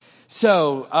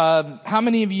So, how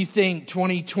many of you think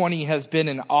 2020 has been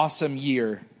an awesome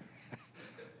year?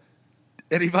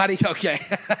 Anybody? Okay.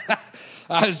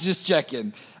 I was just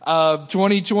checking.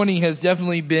 2020 has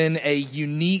definitely been a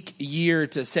unique year,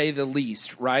 to say the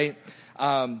least, right?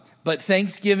 But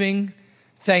Thanksgiving,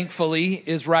 thankfully,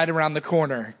 is right around the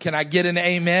corner. Can I get an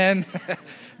amen?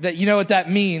 That you know what that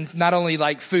means? Not only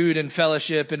like food and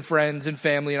fellowship and friends and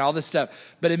family and all this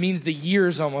stuff, but it means the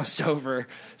year's almost over.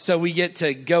 So we get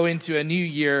to go into a new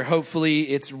year. Hopefully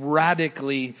it's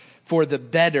radically for the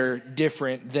better,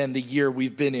 different than the year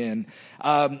we've been in.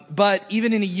 But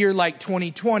even in a year like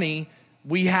 2020,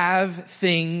 we have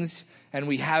things and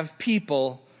we have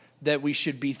people that we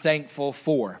should be thankful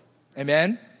for.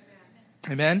 Amen?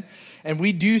 Amen. And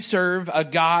we do serve a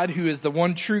God who is the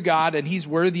one true God, and he's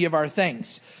worthy of our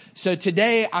thanks. So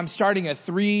today I'm starting a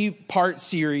 3-part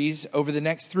series over the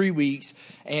next 3 weeks,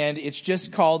 and it's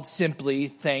just called simply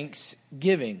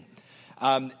Thanksgiving.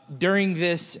 During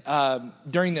this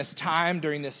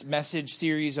message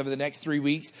series over the next 3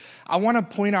 weeks, I want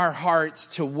to point our hearts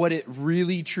to what it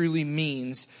really truly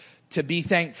means to be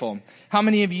thankful. How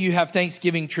many of you have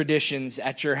Thanksgiving traditions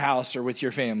at your house or with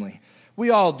your family? We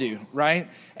all do, right?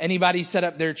 Anybody set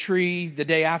up their tree the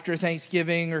day after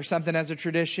Thanksgiving or something as a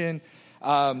tradition?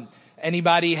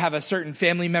 Anybody have a certain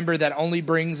family member that only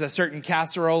brings a certain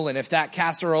casserole, and if that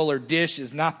casserole or dish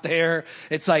is not there,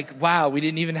 it's like, wow, we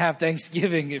didn't even have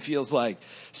Thanksgiving, it feels like.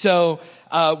 So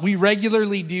we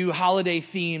regularly do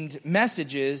holiday-themed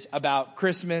messages about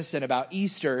Christmas and about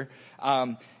Easter,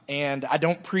 and I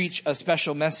don't preach a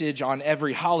special message on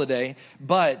every holiday,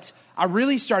 but I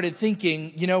really started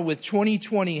thinking, with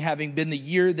 2020 having been the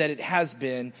year that it has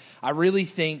been, I really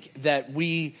think that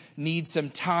we need some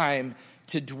time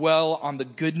to dwell on the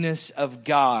goodness of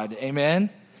God. Amen?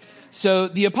 So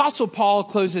the Apostle Paul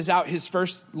closes out his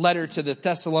first letter to the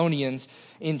Thessalonians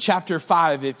in chapter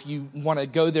 5. If you want to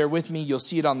go there with me, you'll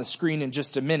see it on the screen in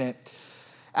just a minute.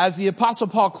 As the Apostle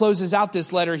Paul closes out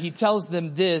this letter, he tells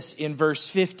them this in verse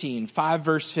 15, 5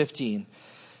 verse 15.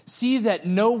 See that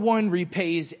no one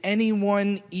repays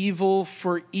anyone evil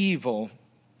for evil,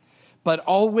 but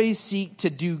always seek to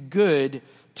do good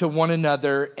to one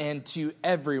another and to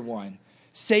everyone.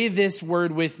 Say this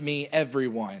word with me,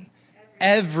 everyone.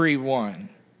 Everyone.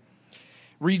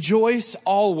 Rejoice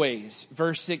always,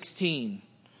 verse 16.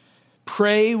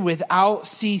 Pray without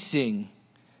ceasing.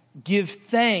 Give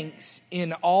thanks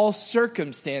in all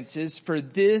circumstances, for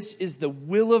this is the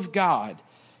will of God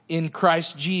in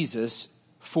Christ Jesus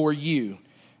for you.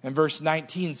 And verse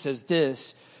 19 says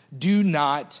this, do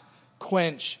not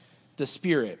quench the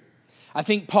Spirit. I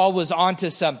think Paul was onto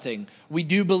something. We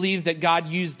do believe that God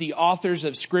used the authors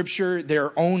of Scripture,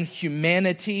 their own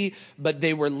humanity, but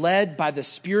they were led by the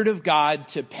Spirit of God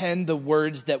to pen the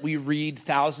words that we read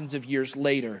thousands of years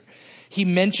later. He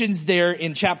mentions there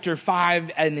in chapter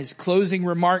 5 and his closing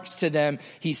remarks to them,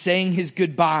 he's saying his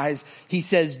goodbyes. He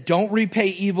says, don't repay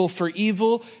evil for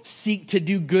evil. Seek to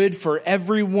do good for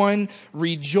everyone.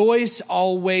 Rejoice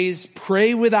always.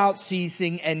 Pray without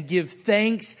ceasing and give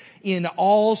thanks in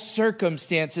all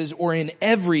circumstances or in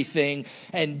everything.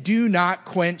 And do not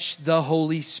quench the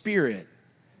Holy Spirit.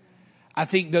 I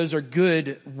think those are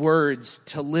good words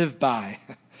to live by.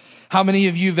 How many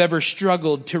of you have ever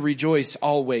struggled to rejoice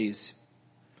always?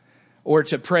 Or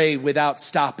to pray without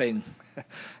stopping?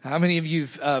 How many of you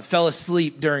fell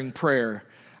asleep during prayer?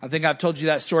 I think I've told you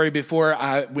that story before.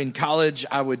 In college,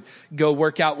 I would go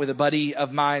work out with a buddy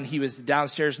of mine. He was the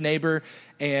downstairs neighbor,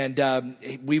 and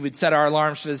we would set our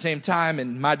alarms for the same time,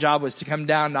 and my job was to come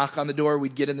down, knock on the door,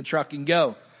 we'd get in the truck and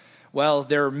go. Well,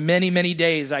 there were many, many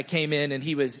days I came in, and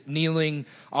he was kneeling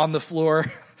on the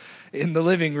floor in the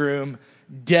living room,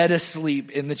 dead asleep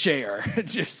in the chair.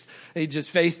 He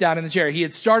just face down in the chair. He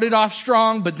had started off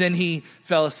strong, but then he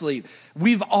fell asleep.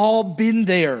 We've all been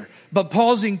there. But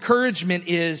Paul's encouragement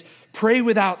is pray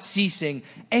without ceasing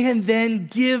and then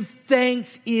give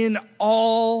thanks in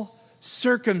all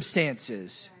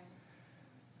circumstances.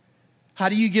 How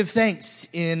do you give thanks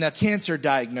in a cancer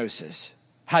diagnosis?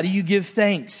 How do you give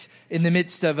thanks in the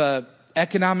midst of an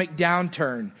economic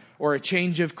downturn or a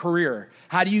change of career?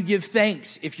 How do you give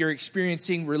thanks if you're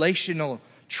experiencing relational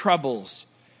troubles?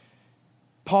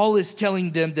 Paul is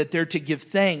telling them that they're to give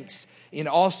thanks in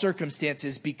all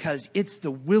circumstances because it's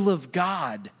the will of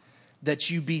God that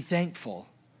you be thankful.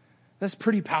 That's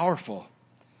pretty powerful.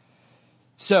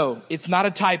 So it's not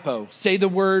a typo. Say the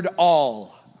word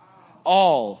all.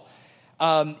 All.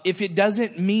 If it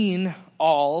doesn't mean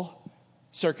all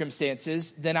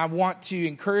circumstances, then I want to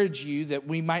encourage you that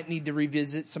we might need to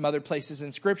revisit some other places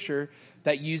in Scripture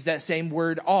that use that same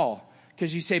word all.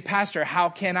 Because you say, Pastor, how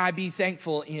can I be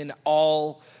thankful in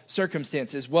all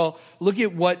circumstances? Well, look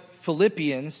at what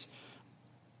Philippians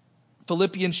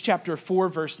chapter 4,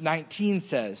 verse 19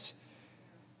 says.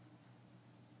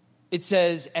 It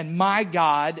says, and my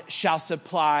God shall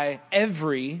supply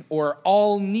every or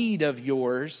all need of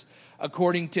yours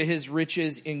according to his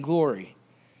riches in glory.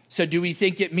 So do we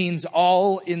think it means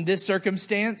all in this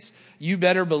circumstance? You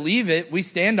better believe it. We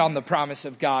stand on the promise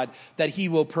of God that he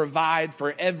will provide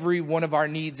for every one of our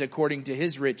needs according to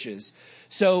his riches.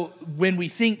 So when we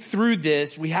think through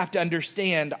this, we have to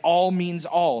understand all means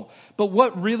all. But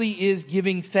what really is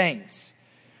giving thanks?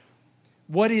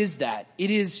 What is that?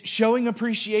 It is showing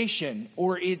appreciation,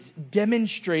 or it's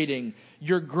demonstrating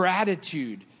your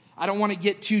gratitude. I don't want to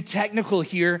get too technical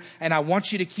here, and I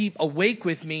want you to keep awake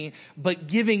with me, but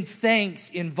giving thanks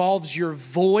involves your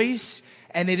voice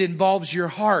and it involves your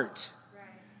heart. Right.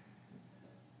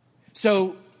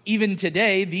 So even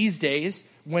today, these days,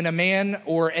 when a man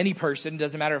or any person,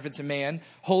 doesn't matter if it's a man,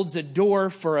 holds a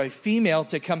door for a female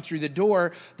to come through the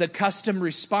door, the custom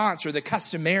response or the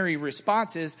customary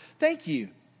response is, thank you.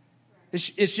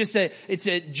 It's just it's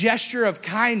a gesture of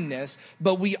kindness,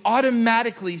 but we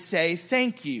automatically say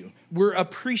thank you. We're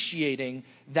appreciating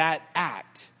that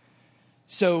act.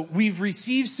 So we've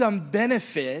received some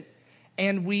benefit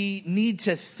and we need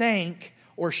to thank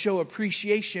or show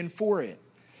appreciation for it.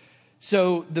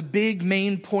 So the big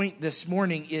main point this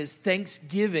morning is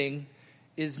Thanksgiving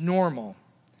is normal.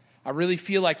 I really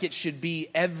feel like it should be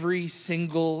every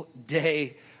single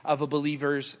day of a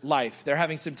believer's life. They're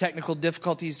having some technical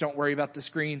difficulties. Don't worry about the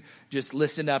screen. Just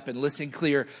listen up and listen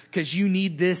clear, because you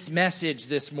need this message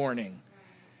this morning.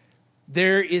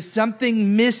 There is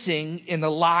something missing in the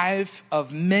life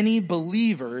of many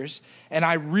believers, and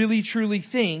I really truly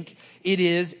think it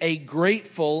is a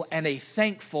grateful and a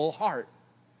thankful heart.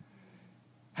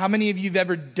 How many of you have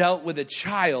ever dealt with a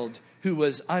child who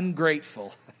was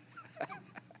ungrateful?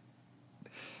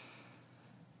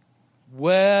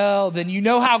 Well, then you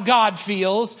know how God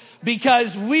feels,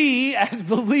 because we as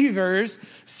believers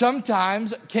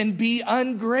sometimes can be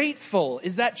ungrateful.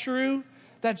 Is that true?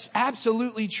 That's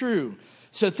absolutely true.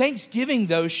 So Thanksgiving,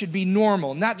 though, should be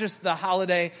normal, not just the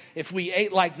holiday. If we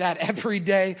ate like that every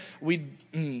day,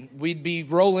 we'd be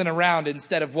rolling around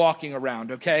instead of walking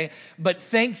around, okay? But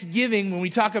Thanksgiving, when we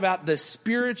talk about the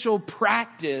spiritual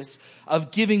practice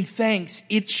of giving thanks,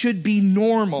 it should be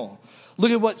normal.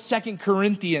 Look at what 2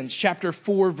 Corinthians chapter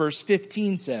 4, verse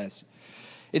 15 says.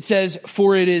 It says,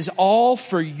 for it is all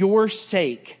for your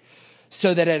sake,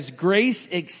 so that as grace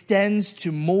extends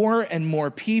to more and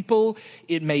more people,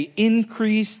 it may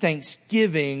increase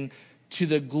thanksgiving to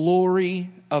the glory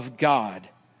of God.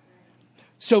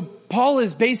 So Paul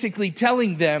is basically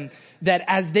telling them that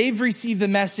as they've received the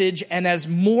message and as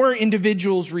more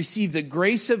individuals receive the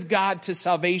grace of God to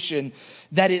salvation,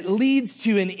 that it leads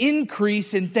to an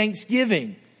increase in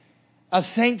thanksgiving, a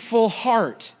thankful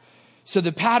heart. So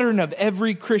the pattern of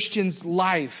every Christian's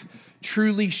life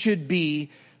truly should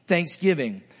be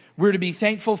thanksgiving. We're to be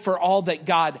thankful for all that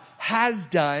God has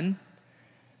done,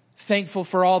 thankful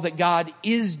for all that God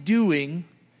is doing,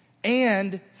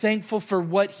 and thankful for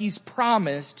what he's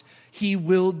promised he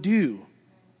will do.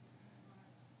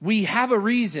 We have a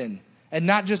reason, and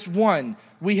not just one.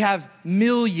 We have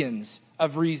millions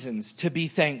of reasons to be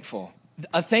thankful.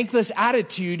 A thankless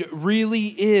attitude really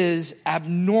is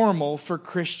abnormal for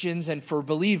Christians and for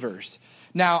believers.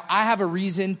 Now, I have a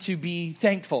reason to be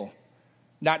thankful.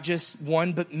 Not just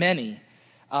one, but many.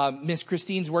 Miss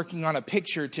Christine's working on a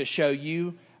picture to show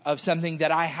you of something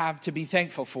that I have to be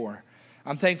thankful for.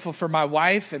 I'm thankful for my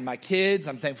wife and my kids.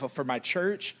 I'm thankful for my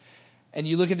church. And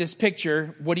you look at this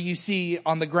picture, what do you see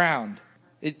on the ground?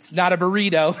 It's not a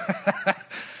burrito.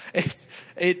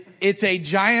 It's a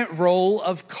giant roll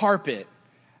of carpet,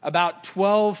 about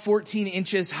 12, 14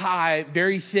 inches high,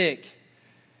 very thick.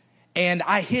 And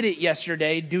I hit it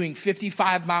yesterday doing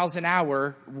 55 miles an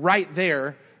hour right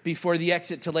there before the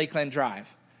exit to Lakeland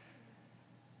Drive.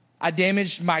 I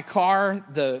damaged my car,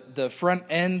 the front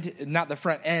end, not the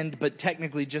front end, but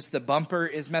technically just the bumper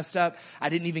is messed up. I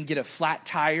didn't even get a flat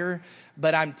tire.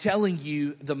 But I'm telling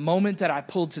you, the moment that I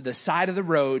pulled to the side of the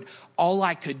road, all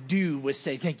I could do was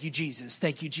say, thank you, Jesus.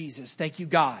 Thank you, Jesus. Thank you,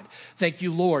 God. Thank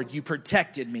you, Lord. You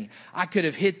protected me. I could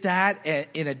have hit that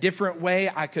in a different way.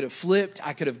 I could have flipped.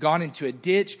 I could have gone into a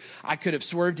ditch. I could have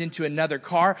swerved into another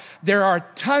car. There are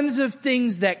tons of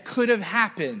things that could have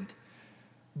happened,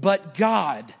 but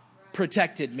God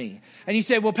protected me. And you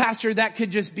say, well, Pastor, that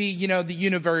could just be, the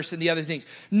universe and the other things.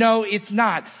 No, it's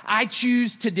not. I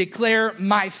choose to declare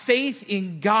my faith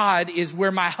in God is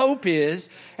where my hope is.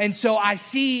 And so I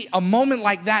see a moment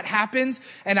like that happens,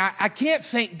 and I can't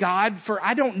thank God for,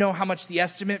 I don't know how much the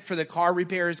estimate for the car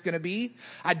repair is going to be.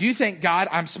 I do thank God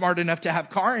I'm smart enough to have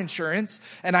car insurance,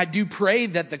 and I do pray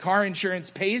that the car insurance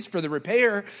pays for the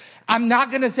repair. I'm not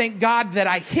going to thank God that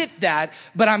I hit that,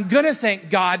 but I'm going to thank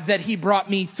God that he brought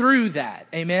me through that.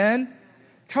 Amen?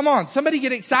 Come on, somebody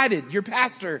get excited. Your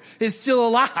pastor is still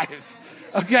alive.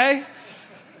 Okay?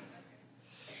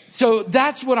 So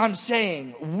that's what I'm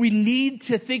saying. We need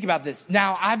to think about this.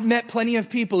 Now, I've met plenty of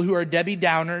people who are Debbie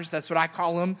Downers. That's what I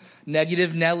call them.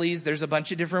 Negative Nellies. There's a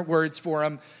bunch of different words for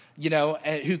them.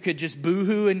 Who could just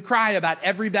boo-hoo and cry about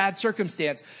every bad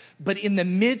circumstance. But in the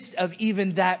midst of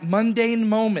even that mundane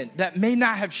moment that may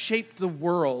not have shaped the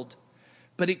world,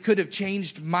 but it could have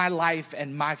changed my life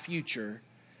and my future,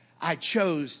 I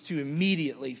chose to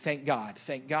immediately thank God.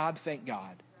 Thank God, thank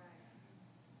God.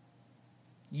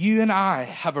 You and I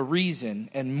have a reason,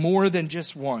 and more than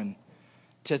just one,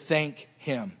 to thank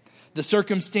him. The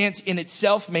circumstance in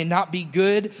itself may not be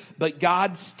good, but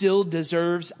God still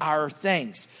deserves our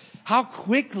thanks. How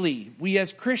quickly we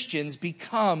as Christians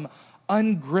become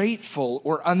ungrateful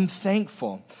or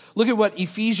unthankful. Look at what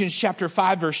Ephesians chapter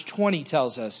 5 verse 20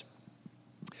 tells us.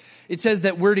 It says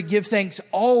that we're to give thanks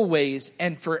always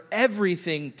and for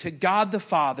everything to God the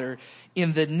Father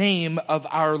in the name of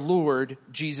our Lord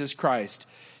Jesus Christ.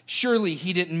 Surely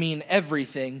he didn't mean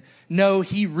everything. No,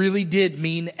 he really did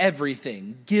mean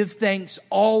everything. Give thanks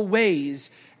always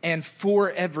and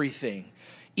for everything.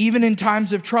 Even in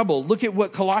times of trouble. Look at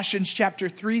what Colossians chapter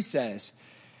 3 says.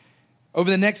 Over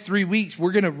the next 3 weeks,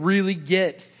 we're going to really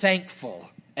get thankful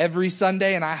every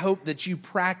Sunday, and I hope that you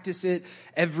practice it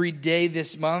every day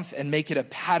this month and make it a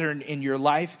pattern in your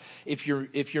life. If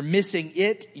you're missing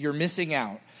it, you're missing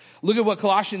out. Look at what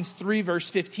Colossians 3 verse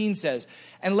 15 says.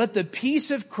 And let the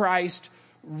peace of Christ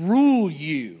rule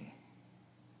you.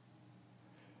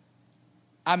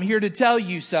 I'm here to tell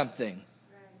you something.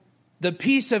 The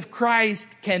peace of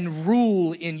Christ can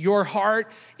rule in your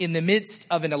heart in the midst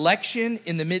of an election,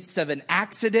 in the midst of an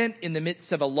accident, in the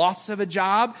midst of a loss of a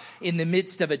job, in the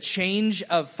midst of a change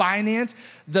of finance.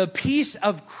 The peace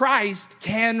of Christ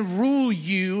can rule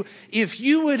you if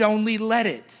you would only let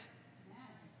it.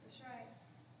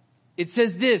 It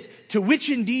says this, to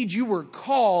which indeed you were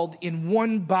called in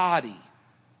one body.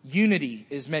 Unity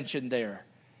is mentioned there.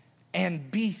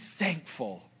 And be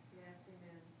thankful.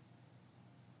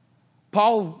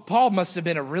 Paul must have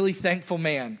been a really thankful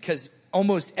man, because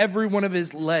almost every one of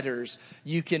his letters,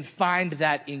 you can find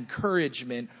that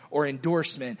encouragement or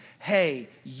endorsement. Hey,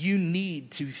 you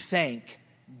need to thank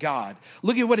God.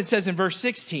 Look at what it says in verse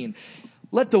 16.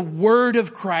 Let the word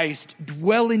of Christ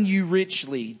dwell in you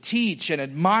richly. Teach and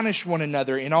admonish one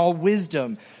another in all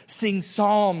wisdom. Sing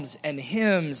psalms and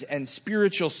hymns and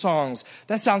spiritual songs.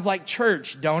 That sounds like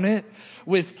church, don't it?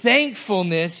 With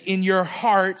thankfulness in your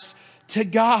hearts to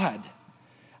God.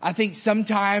 I think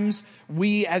sometimes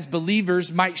we as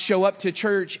believers might show up to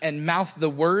church and mouth the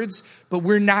words, but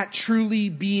we're not truly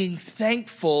being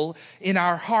thankful in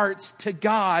our hearts to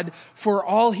God for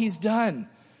all he's done.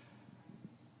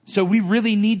 So we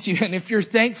really need to, and if you're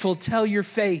thankful, tell your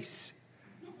face.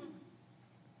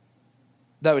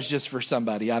 That was just for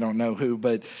somebody, I don't know who,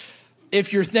 but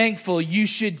if you're thankful, you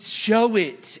should show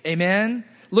it. Amen?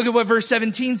 Look at what verse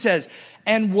 17 says.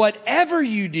 And whatever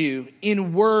you do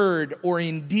in word or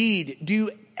in deed, do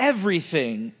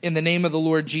everything in the name of the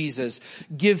Lord Jesus.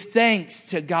 Give thanks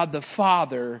to God the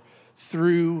Father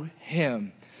through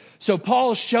him. So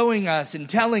Paul's showing us and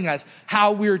telling us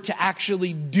how we're to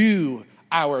actually do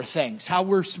our thanks, how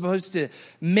we're supposed to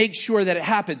make sure that it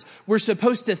happens. We're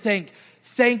supposed to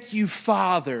thank you,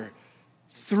 Father,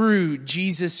 through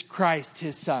Jesus Christ,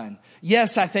 his Son.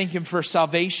 Yes, I thank him for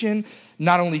salvation,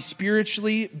 not only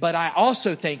spiritually, but I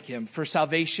also thank him for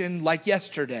salvation like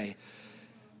yesterday.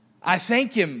 I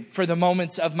thank him for the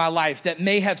moments of my life that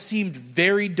may have seemed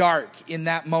very dark in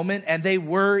that moment, and they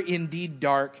were indeed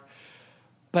dark.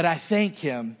 But I thank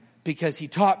him because he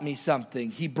taught me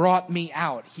something. He brought me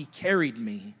out. He carried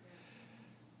me.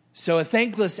 So a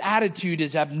thankless attitude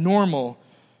is abnormal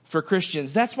for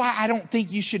Christians. That's why I don't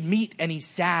think you should meet any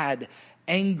sad,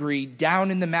 angry,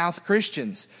 down-in-the-mouth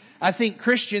Christians. I think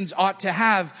Christians ought to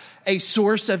have a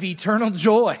source of eternal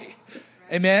joy.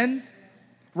 Amen?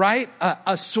 Right?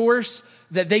 A source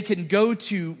that they can go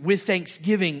to with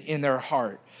thanksgiving in their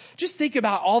heart. Just think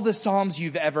about all the Psalms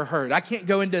you've ever heard. I can't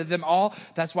go into them all.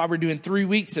 That's why we're doing 3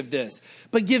 weeks of this.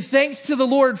 But give thanks to the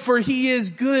Lord, for he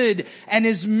is good and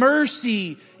his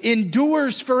mercy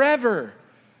endures forever.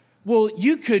 Well,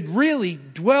 you could really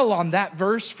dwell on that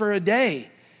verse for a day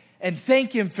and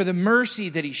thank him for the mercy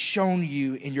that he's shown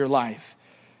you in your life.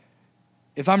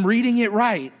 If I'm reading it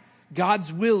right,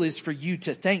 God's will is for you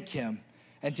to thank him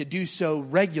and to do so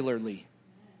regularly.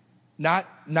 Not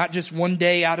just one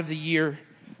day out of the year,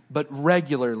 but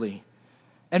regularly.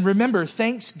 And remember,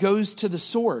 thanks goes to the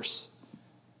source.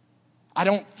 I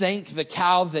don't thank the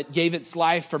cow that gave its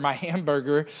life for my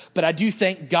hamburger, but I do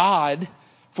thank God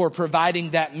for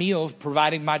providing that meal,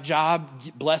 providing my job,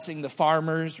 blessing the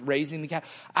farmers, raising the cow.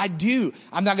 I do.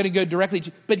 I'm not going to go directly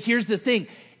to, but here's the thing.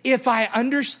 If I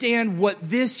understand what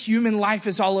this human life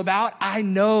is all about, I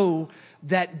know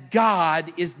that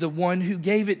God is the one who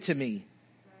gave it to me.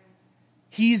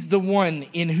 He's the one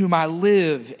in whom I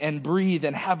live and breathe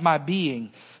and have my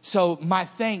being. So my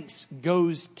thanks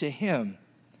goes to him.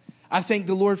 I thank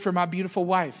the Lord for my beautiful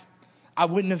wife. I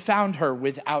wouldn't have found her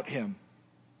without him.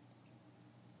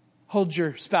 Hold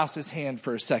your spouse's hand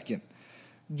for a second.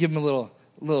 Give him a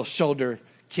little shoulder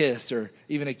kiss or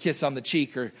even a kiss on the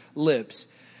cheek or lips.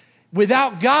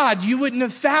 Without God, you wouldn't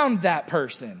have found that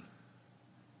person.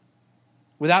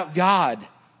 Without God,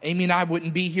 Amy and I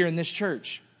wouldn't be here in this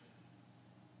church.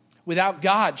 Without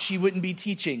God, she wouldn't be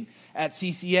teaching at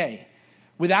CCA.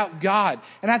 Without God.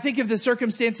 And I think of the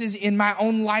circumstances in my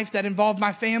own life that involved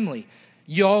my family.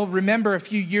 You'll remember a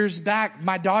few years back,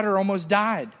 my daughter almost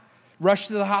died. Rushed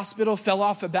to the hospital, fell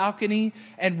off a balcony,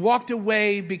 and walked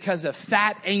away because a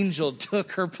fat angel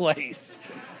took her place.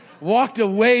 Walked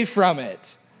away from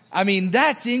it. I mean,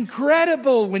 that's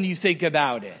incredible when you think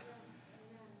about it.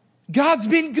 God's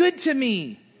been good to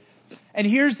me. And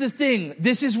here's the thing.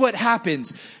 This is what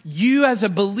happens. You as a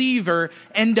believer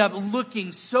end up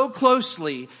looking so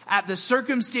closely at the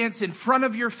circumstance in front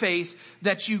of your face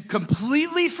that you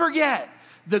completely forget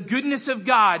the goodness of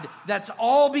God that's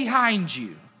all behind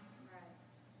you.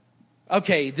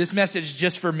 Okay, this message is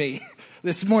just for me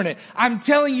this morning. I'm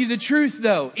telling you the truth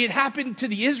though. It happened to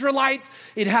the Israelites.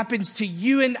 It happens to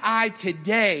you and I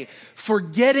today.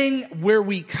 Forgetting where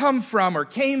we come from or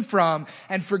came from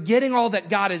and forgetting all that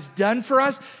God has done for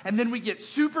us. And then we get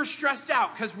super stressed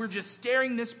out because we're just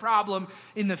staring this problem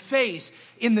in the face.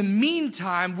 In the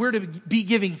meantime, we're to be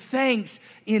giving thanks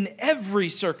in every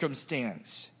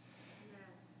circumstance.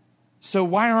 So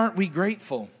why aren't we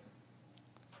grateful?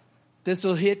 This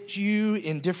will hit you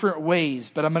in different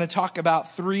ways, but I'm going to talk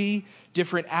about 3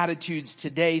 different attitudes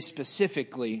today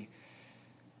specifically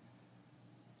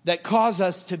that cause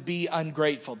us to be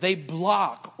ungrateful. They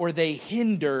block or they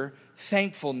hinder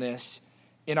thankfulness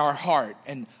in our heart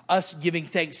and us giving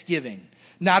thanksgiving.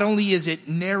 Not only is it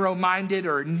narrow-minded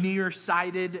or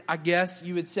nearsighted, I guess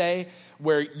you would say,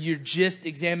 where you're just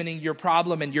examining your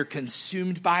problem and you're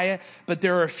consumed by it, but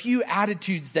there are a few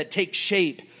attitudes that take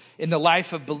shape in the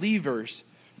life of believers.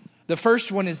 The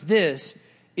first one is this,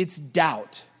 it's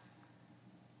doubt.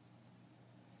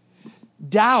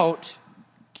 Doubt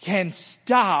can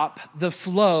stop the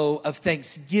flow of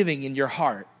thanksgiving in your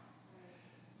heart.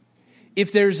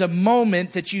 If there's a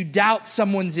moment that you doubt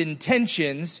someone's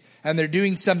intentions and they're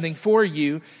doing something for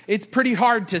you, it's pretty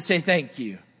hard to say thank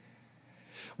you.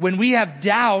 When we have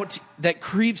doubt that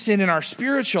creeps in our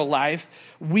spiritual life,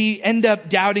 we end up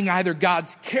doubting either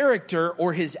God's character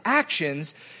or his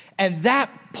actions, and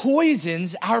that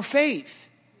poisons our faith.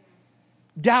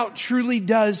 Doubt truly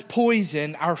does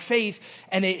poison our faith,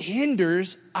 and it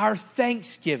hinders our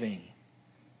thanksgiving.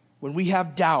 When we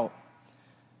have doubt,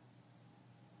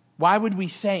 why would we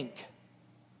thank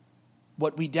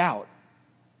what we doubt?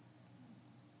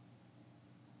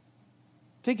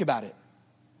 Think about it.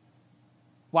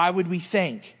 Why would we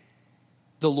thank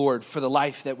the Lord for the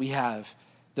life that we have,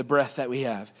 the breath that we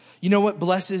have? You know what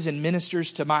blesses and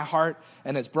ministers to my heart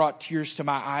and has brought tears to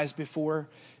my eyes before?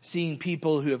 Seeing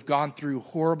people who have gone through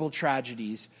horrible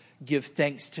tragedies give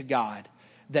thanks to God,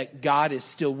 that God is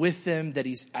still with them, that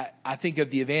I think of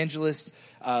the evangelist,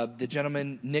 the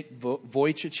gentleman, Nick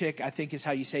Vujicic, I think is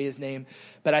how you say his name.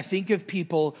 But I think of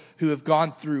people who have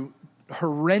gone through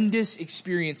horrendous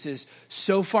experiences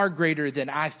so far greater than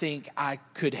I think I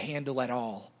could handle at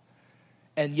all.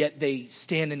 And yet they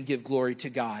stand and give glory to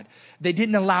God. They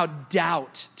didn't allow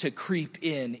doubt to creep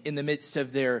in the midst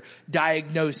of their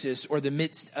diagnosis or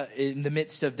in the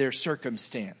midst of their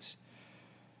circumstance.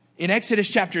 In Exodus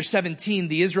chapter 17,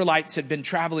 the Israelites had been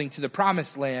traveling to the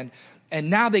promised land, and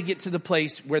now they get to the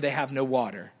place where they have no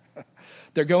water.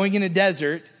 They're going in a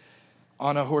desert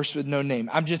on a horse with no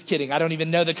name. I'm just kidding. I don't even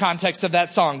know the context of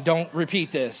that song. Don't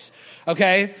repeat this.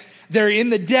 Okay? They're in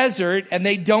the desert and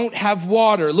they don't have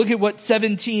water. Look at what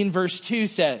 17 verse 2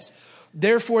 says.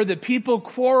 Therefore the people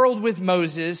quarreled with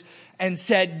Moses and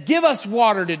said, "Give us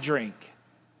water to drink."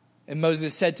 And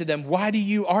Moses said to them, "Why do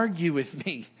you argue with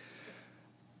me?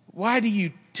 Why do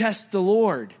you test the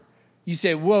Lord?" You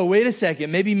say, "Whoa, wait a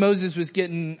second. Maybe Moses was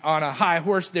getting on a high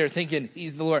horse there thinking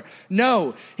he's the Lord."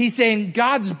 No, he's saying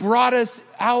God's brought us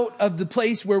out of the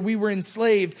place where we were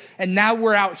enslaved and now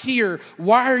we're out here.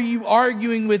 Why are you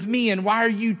arguing with me and why are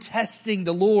you testing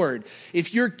the Lord?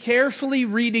 If you're carefully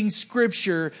reading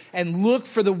scripture and look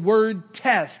for the word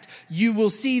test, you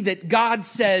will see that God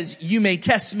says you may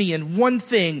test me in one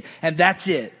thing and that's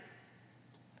it.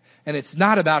 And it's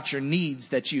not about your needs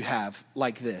that you have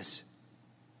like this.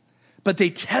 But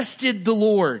they tested the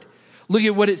Lord. Look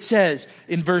at what it says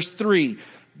in verse 3.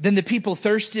 Then the people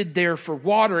thirsted there for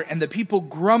water, and the people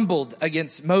grumbled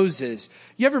against Moses.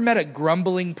 You ever met a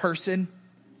grumbling person?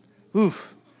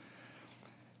 Oof.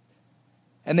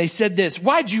 And they said this,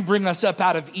 "Why'd you bring us up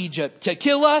out of Egypt? To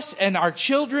kill us and our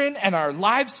children and our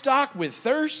livestock with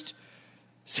thirst?"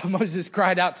 So Moses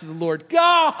cried out to the Lord,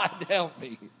 "God, help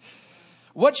me.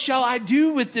 What shall I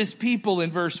do with this people?"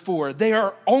 In verse 4, "They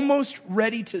are almost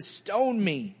ready to stone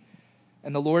me."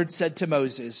 And the Lord said to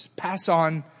Moses, "Pass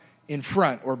on in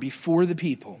front or before the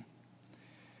people.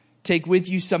 Take with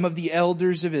you some of the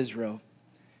elders of Israel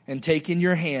and take in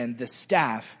your hand the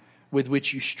staff with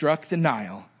which you struck the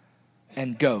Nile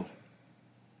and go.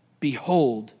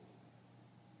 Behold,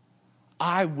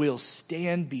 I will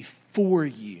stand before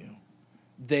you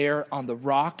there on the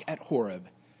rock at Horeb.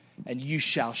 And you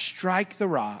shall strike the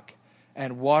rock,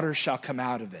 and water shall come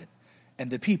out of it, and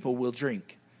the people will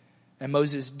drink." And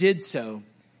Moses did so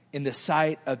in the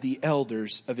sight of the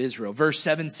elders of Israel. Verse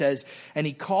 7 says, "And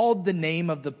he called the name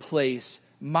of the place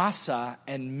Massah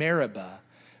and Meribah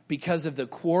because of the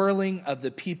quarreling of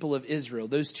the people of Israel."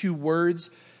 Those two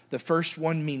words, the first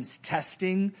one means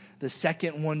testing. The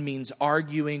second one means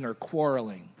arguing or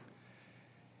quarreling.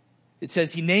 It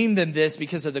says he named them this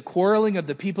because of the quarreling of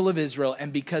the people of Israel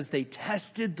and because they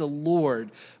tested the Lord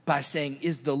by saying,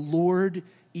 "Is the Lord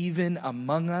even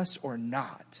among us or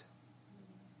not?"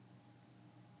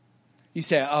 You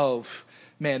say, "Oh,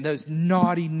 man, those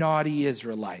naughty, naughty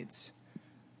Israelites."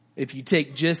 If you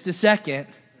take just a second,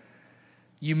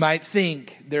 you might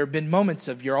think there have been moments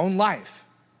of your own life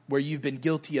where you've been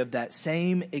guilty of that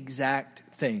same exact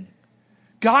thing.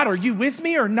 God, are you with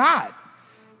me or not?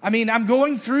 I mean, I'm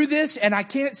going through this and I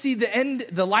can't see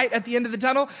the light at the end of the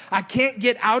tunnel. I can't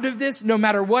get out of this no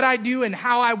matter what I do and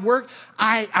how I work.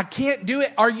 I can't do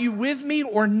it. Are you with me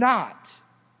or not?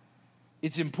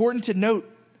 It's important to note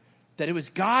that it was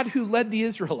God who led the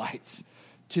Israelites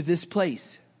to this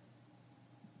place.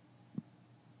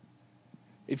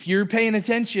 If you're paying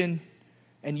attention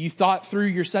and you thought through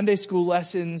your Sunday school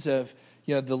lessons of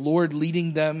the Lord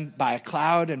leading them by a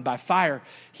cloud and by fire,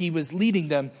 he was leading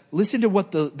them. Listen to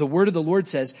what the word of the Lord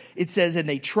says. It says, "And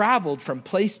they traveled from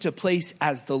place to place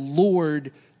as the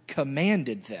Lord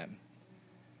commanded them."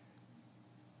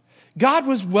 God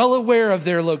was well aware of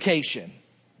their location.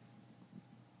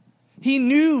 He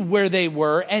knew where they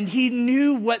were and he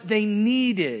knew what they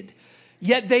needed.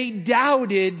 Yet they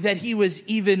doubted that he was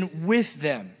even with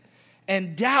them.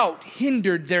 And doubt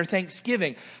hindered their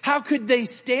thanksgiving. How could they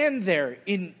stand there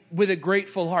with a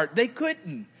grateful heart? They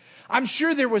couldn't. I'm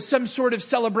sure there was some sort of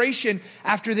celebration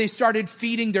after they started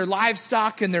feeding their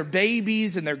livestock and their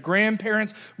babies and their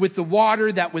grandparents with the water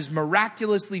that was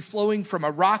miraculously flowing from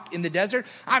a rock in the desert.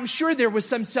 I'm sure there was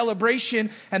some celebration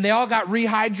and they all got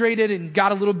rehydrated and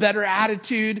got a little better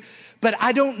attitude. But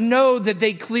I don't know that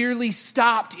they clearly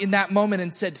stopped in that moment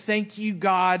and said, "Thank you,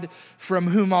 God, from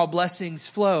whom all blessings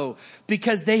flow,"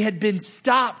 because they had been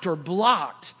stopped or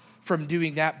blocked from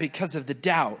doing that because of the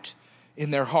doubt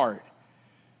in their heart.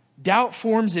 Doubt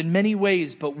forms in many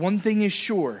ways, but one thing is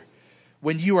sure.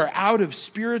 When you are out of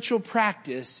spiritual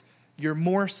practice, you're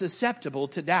more susceptible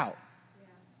to doubt.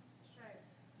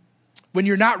 When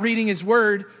you're not reading his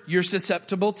word, you're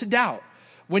susceptible to doubt.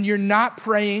 When you're not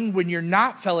praying, when you're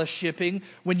not fellowshipping,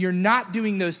 when you're not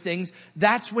doing those things,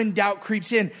 that's when doubt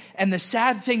creeps in. And the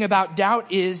sad thing about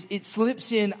doubt is it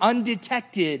slips in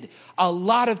undetected a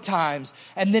lot of times,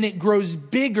 and then it grows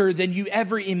bigger than you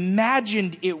ever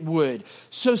imagined it would.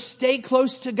 So stay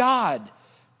close to God.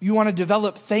 You want to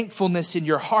develop thankfulness in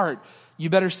your heart, you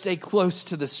better stay close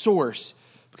to the source,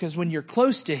 because when you're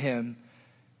close to him,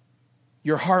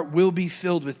 your heart will be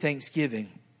filled with thanksgiving.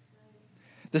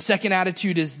 The second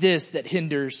attitude is this that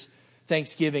hinders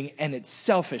thanksgiving, and it's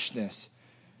selfishness.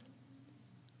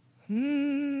 How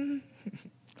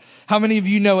many of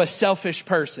you know a selfish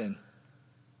person?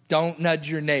 Don't nudge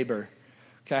your neighbor,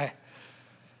 okay?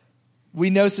 We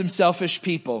know some selfish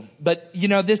people, but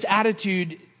this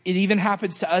attitude, it even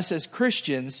happens to us as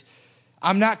Christians.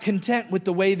 I'm not content with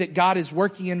the way that God is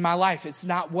working in my life. It's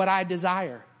not what I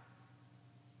desire.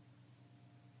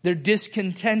 They're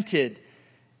discontented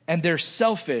and they're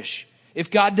selfish. If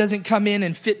God doesn't come in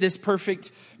and fit this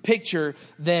perfect picture,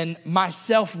 then my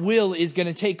self-will is going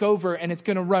to take over and it's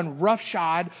going to run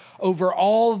roughshod over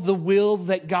all the will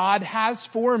that God has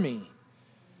for me.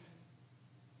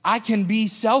 I can be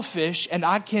selfish and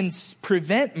I can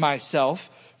prevent myself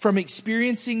from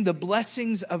experiencing the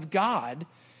blessings of God.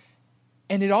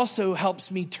 And it also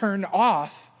helps me turn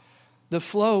off the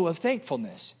flow of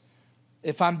thankfulness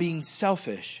if I'm being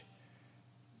selfish.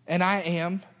 And I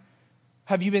am.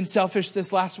 Have you been selfish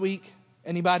this last week?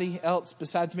 Anybody else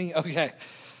besides me? Okay.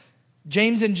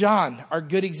 James and John are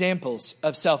good examples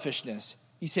of selfishness.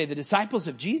 You say the disciples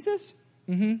of Jesus?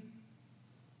 Mm-hmm.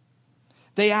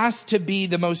 They asked to be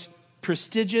the most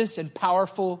prestigious and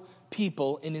powerful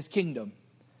people in his kingdom.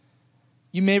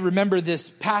 You may remember this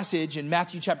passage in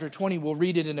Matthew chapter 20. We'll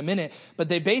read it in a minute. But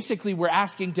they basically were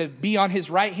asking to be on his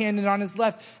right hand and on his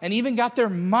left, and even got their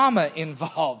mama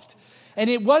involved. And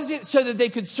it wasn't so that they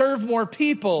could serve more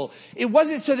people. It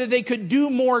wasn't so that they could do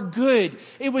more good.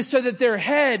 It was so that their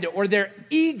head or their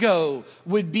ego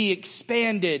would be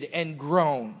expanded and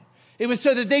grown. It was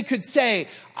so that they could say,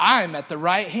 I'm at the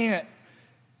right hand.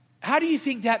 How do you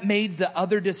think that made the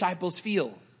other disciples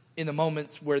feel in the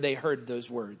moments where they heard those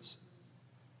words?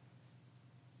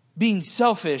 Being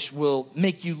selfish will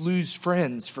make you lose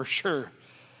friends for sure.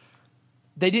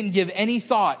 They didn't give any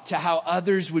thought to how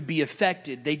others would be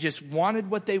affected. They just wanted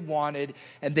what they wanted,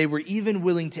 and they were even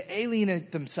willing to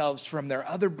alienate themselves from their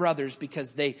other brothers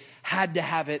because they had to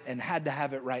have it and had to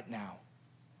have it right now.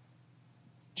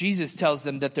 Jesus tells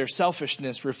them that their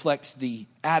selfishness reflects the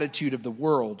attitude of the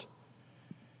world.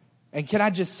 And can I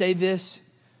just say this?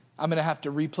 I'm going to have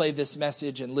to replay this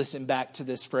message and listen back to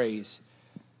this phrase.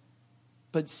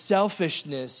 But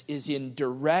selfishness is in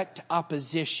direct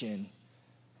opposition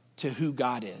to who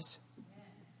God is.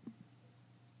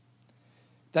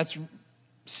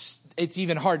 It's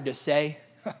even hard to say.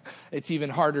 It's even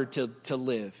harder to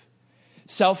live.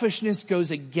 Selfishness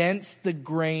goes against the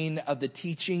grain of the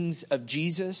teachings of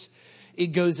Jesus.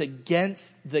 It goes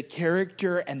against the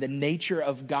character and the nature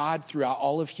of God throughout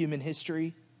all of human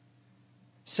history.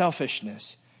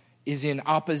 Selfishness is in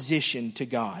opposition to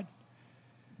God.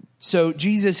 So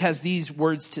Jesus has these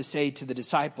words to say to the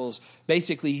disciples.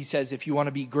 Basically, he says, if you want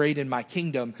to be great in my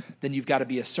kingdom, then you've got to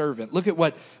be a servant. Look at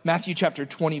what Matthew chapter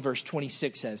 20, verse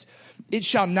 26 says. It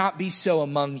shall not be so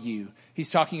among you. He's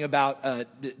talking about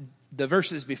the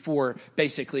verses before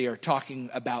basically are talking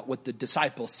about what the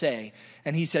disciples say.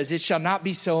 And he says, it shall not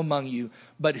be so among you,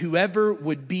 but whoever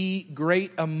would be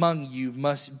great among you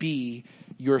must be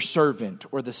your servant,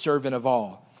 or the servant of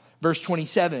all. Verse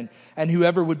 27, and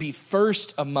whoever would be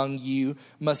first among you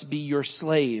must be your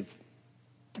slave,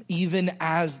 even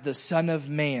as the Son of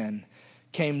Man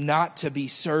came not to be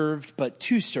served, but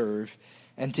to serve,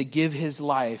 and to give his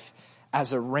life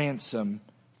as a ransom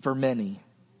for many.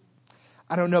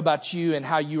 I don't know about you and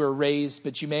how you were raised,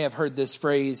 but you may have heard this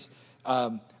phrase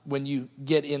when you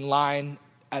get in line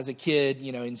as a kid,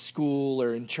 in school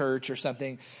or in church or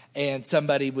something, and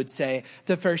somebody would say,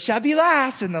 the first shall be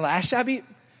last and the last shall be...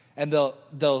 And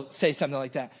they'll say something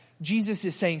like that. Jesus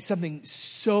is saying something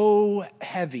so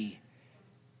heavy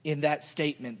in that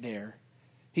statement there.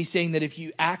 He's saying that if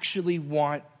you actually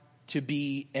want to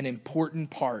be an important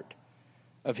part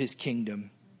of his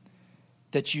kingdom,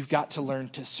 that you've got to learn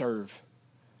to serve.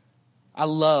 I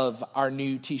love our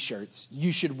new t-shirts.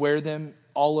 You should wear them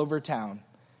all over town.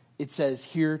 It says,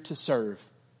 here to serve.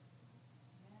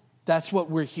 That's what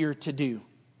we're here to do.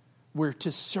 We're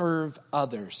to serve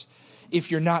others. If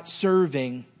you're not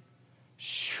serving,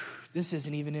 this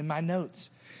isn't even in my notes.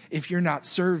 If you're not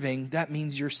serving, that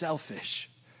means you're selfish.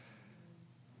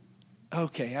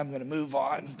 Okay, I'm going to move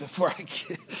on before I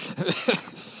get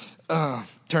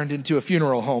turned into a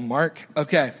funeral home, Mark.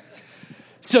 Okay.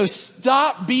 So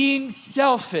stop being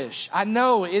selfish. I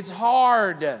know it's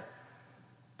hard,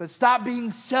 but stop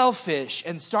being selfish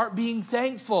and start being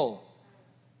thankful.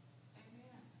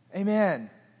 Amen.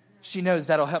 She knows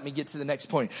that'll help me get to the next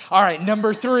point. All right,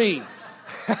 number 3.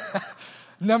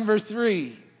 Number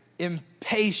 3,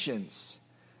 impatience.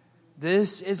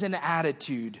 This is an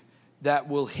attitude that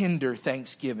will hinder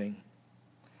thanksgiving.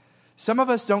 Some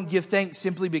of us don't give thanks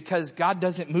simply because God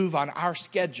doesn't move on our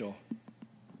schedule.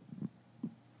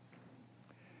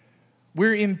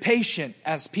 We're impatient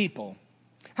as people.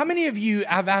 How many of you,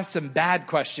 I've asked some bad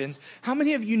questions. How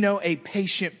many of you know a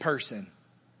patient person?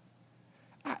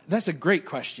 That's a great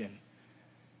question.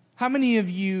 How many of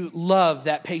you love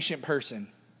that patient person?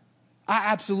 I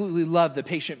absolutely love the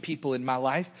patient people in my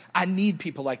life. I need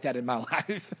people like that in my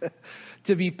life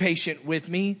to be patient with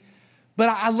me. But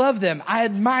I love them. I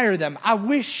admire them. I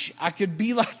wish I could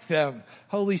be like them.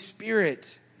 Holy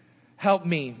Spirit, help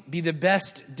me be the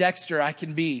best Dexter I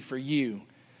can be for you.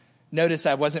 Notice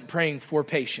I wasn't praying for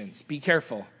patience. Be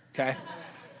careful, okay?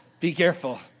 Be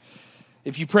careful.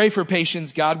 If you pray for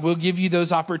patience, God will give you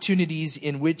those opportunities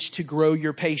in which to grow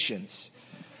your patience.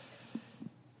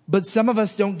 But some of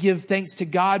us don't give thanks to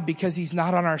God because he's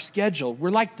not on our schedule. We're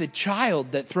like the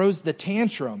child that throws the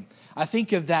tantrum. I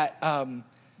think of that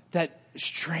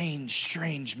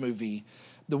strange movie,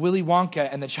 the Willy Wonka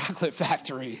and the Chocolate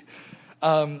Factory.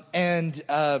 Baby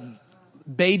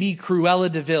Cruella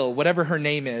DeVille, whatever her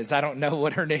name is. I don't know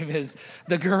what her name is.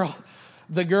 The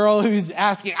girl who's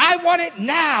asking, I want it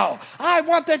now. I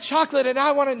want the chocolate and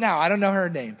I want it now. I don't know her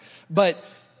name, but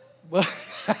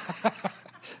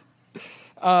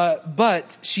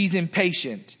she's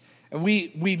impatient. And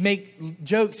we make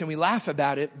jokes and we laugh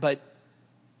about it, but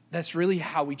that's really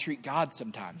how we treat God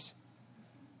sometimes.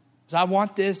 So I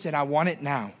want this and I want it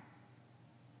now.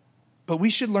 But we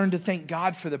should learn to thank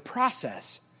God for the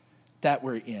process that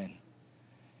we're in.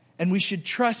 And we should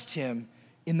trust him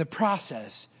in the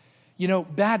process. You know,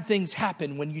 bad things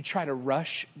happen when you try to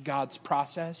rush God's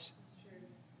process.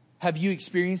 Have you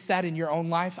experienced that in your own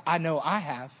life? I know I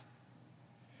have.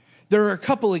 There are a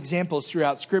couple examples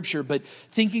throughout Scripture, but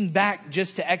thinking back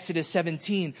just to Exodus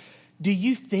 17, do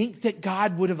you think that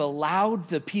God would have allowed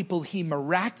the people he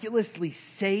miraculously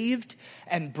saved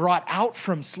and brought out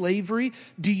from slavery?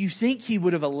 Do you think he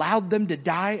would have allowed them to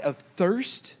die of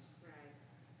thirst?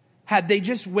 Had they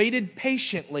just waited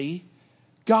patiently,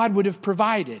 God would have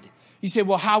provided. You say,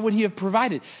 well, how would he have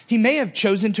provided? He may have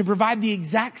chosen to provide the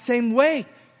exact same way.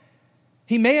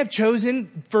 He may have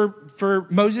chosen for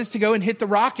Moses to go and hit the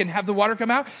rock and have the water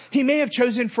come out. He may have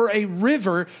chosen for a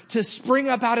river to spring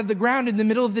up out of the ground in the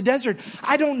middle of the desert.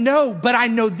 I don't know, but I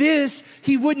know this.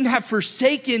 He wouldn't have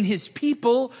forsaken his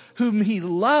people whom he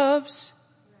loves.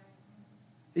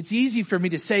 It's easy for me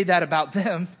to say that about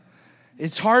them.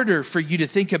 It's harder for you to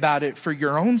think about it for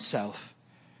your own self.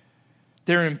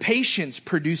 Their impatience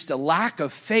produced a lack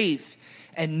of faith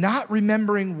and not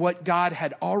remembering what God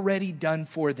had already done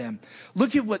for them.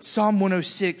 Look at what Psalm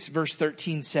 106 verse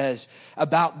 13 says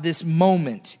about this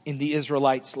moment in the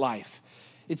Israelites' life.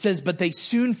 It says, but they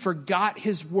soon forgot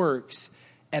his works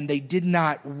and they did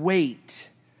not wait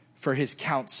for his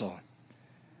counsel.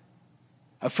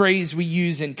 A phrase we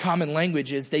use in common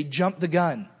language is they jumped the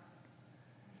gun.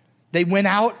 They went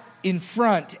out in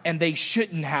front and they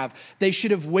shouldn't have. They should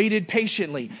have waited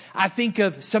patiently. I think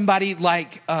of somebody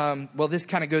like, this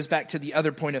kind of goes back to the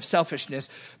other point of selfishness,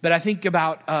 but I think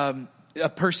about a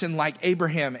person like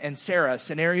Abraham and Sarah, a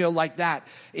scenario like that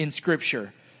in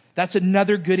Scripture. That's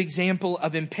another good example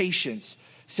of impatience.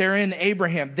 Sarah and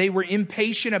Abraham, they were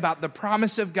impatient about the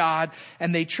promise of God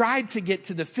and they tried to get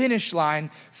to the finish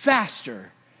line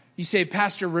faster. You say,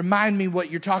 Pastor, remind me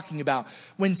what you're talking about.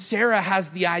 When Sarah has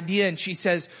the idea and she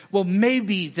says, well,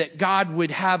 maybe that God would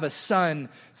have a son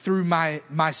through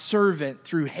my servant,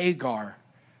 through Hagar.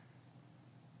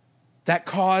 That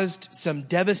caused some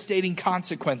devastating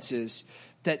consequences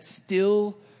that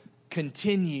still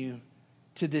continue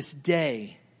to this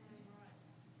day.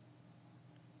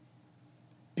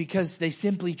 Because they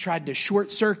simply tried to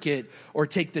short circuit or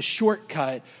take the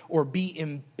shortcut or be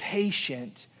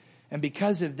impatient. And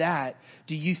because of that,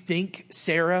 do you think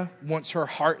Sarah wants her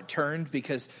heart turned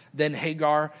because then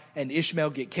Hagar and Ishmael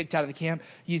get kicked out of the camp?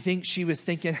 You think she was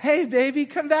thinking, hey, baby,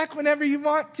 come back whenever you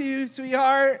want to,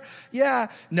 sweetheart. Yeah.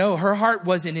 No, her heart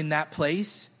wasn't in that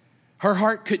place. Her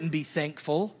heart couldn't be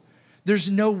thankful.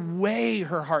 There's no way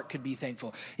her heart could be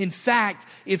thankful. In fact,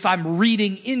 if I'm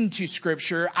reading into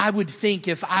Scripture, I would think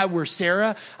if I were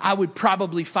Sarah, I would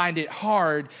probably find it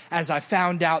hard as I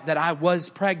found out that I was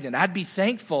pregnant. I'd be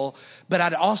thankful, but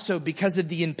I'd also, because of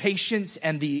the impatience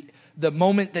and the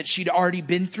moment that she'd already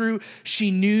been through,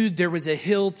 she knew there was a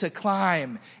hill to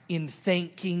climb in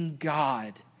thanking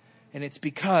God. And it's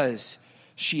because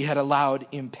she had allowed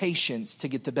impatience to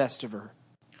get the best of her.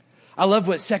 I love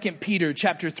what 2 Peter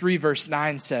chapter 3 verse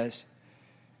 9 says.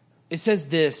 It says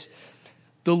this,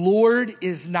 the Lord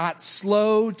is not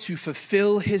slow to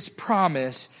fulfill his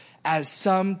promise as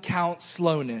some count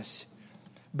slowness,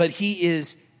 but he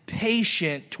is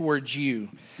patient towards you.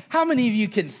 How many of you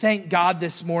can thank God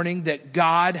this morning that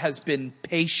God has been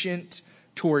patient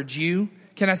towards you?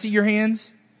 Can I see your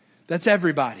hands? That's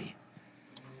everybody.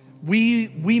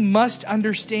 We must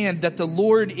understand that the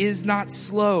Lord is not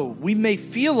slow. We may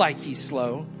feel like he's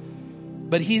slow,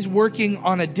 but he's working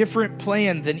on a different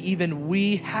plan than even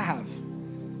we have.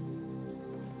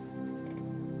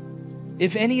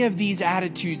 If any of these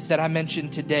attitudes that I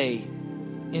mentioned today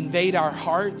invade our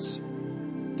hearts,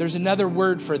 there's another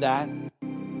word for that,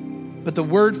 but the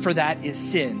word for that is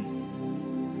sin.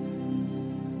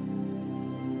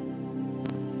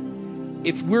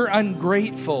 If we're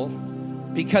ungrateful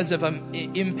because of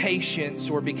impatience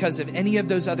or because of any of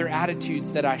those other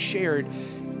attitudes that I shared,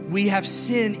 we have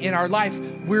sin in our life.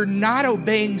 We're not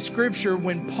obeying Scripture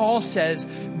when Paul says,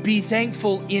 be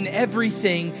thankful in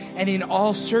everything and in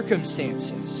all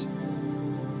circumstances.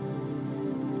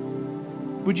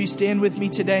 Would you stand with me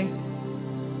today?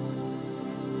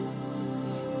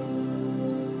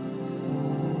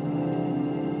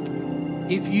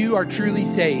 If you are truly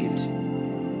saved,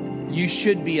 you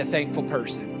should be a thankful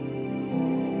person.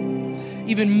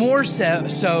 Even more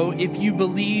so if you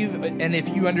believe and if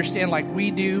you understand like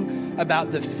we do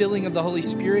about the filling of the Holy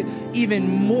Spirit, even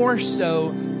more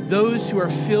so, those who are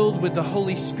filled with the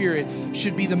Holy Spirit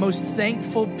should be the most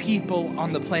thankful people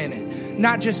on the planet.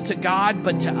 Not just to God,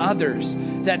 but to others.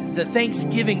 That the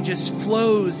thanksgiving just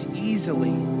flows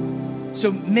easily.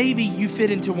 So maybe you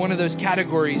fit into one of those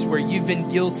categories where you've been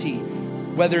guilty,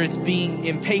 whether it's being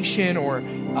impatient or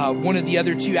one of the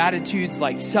other two attitudes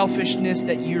like selfishness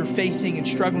that you're facing and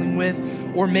struggling with,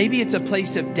 or maybe it's a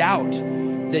place of doubt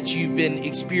that you've been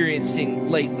experiencing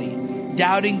lately,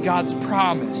 doubting God's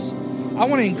promise. I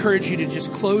want to encourage you to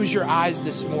just close your eyes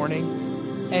this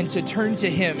morning and to turn to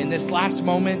Him in this last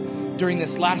moment during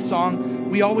this last song.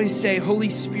 We always say, Holy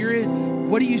Spirit,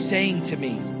 what are you saying to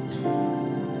me?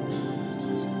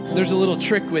 There's a little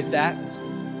trick with that.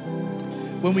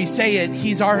 When we say it,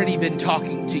 He's already been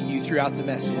talking to you throughout the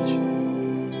message.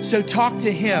 So talk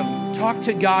to Him. Talk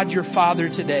to God, your Father,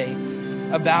 today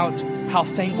about how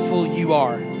thankful you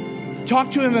are.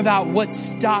 Talk to Him about what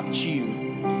stopped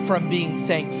you from being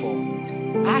thankful.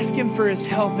 Ask Him for His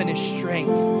help and His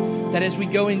strength, that as we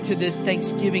go into this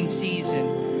Thanksgiving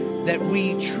season, that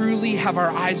we truly have our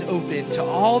eyes open to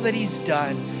all that He's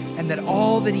done and that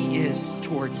all that He is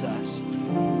towards us.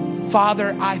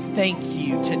 Father, I thank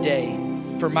you today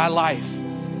for my life.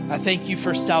 I thank you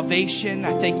for salvation.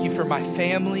 I thank you for my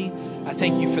family. I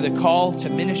thank you for the call to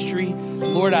ministry.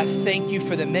 Lord, I thank you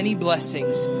for the many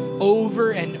blessings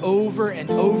over and over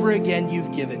and over again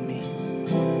you've given me.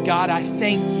 God, I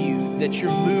thank you that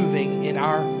you're moving in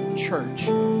our church,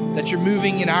 that you're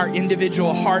moving in our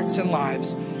individual hearts and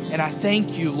lives. And I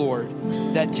thank you, Lord,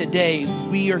 that today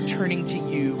we are turning to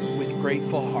you with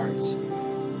grateful hearts.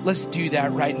 Let's do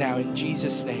that right now in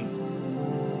Jesus' name.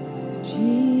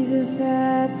 Jesus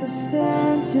at the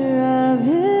center of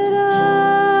it all.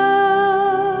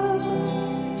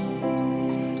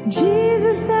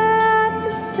 Jesus at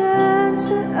the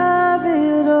center of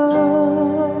it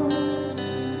all.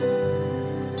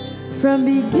 From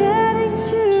beginning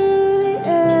to the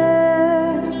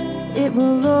end, it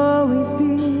will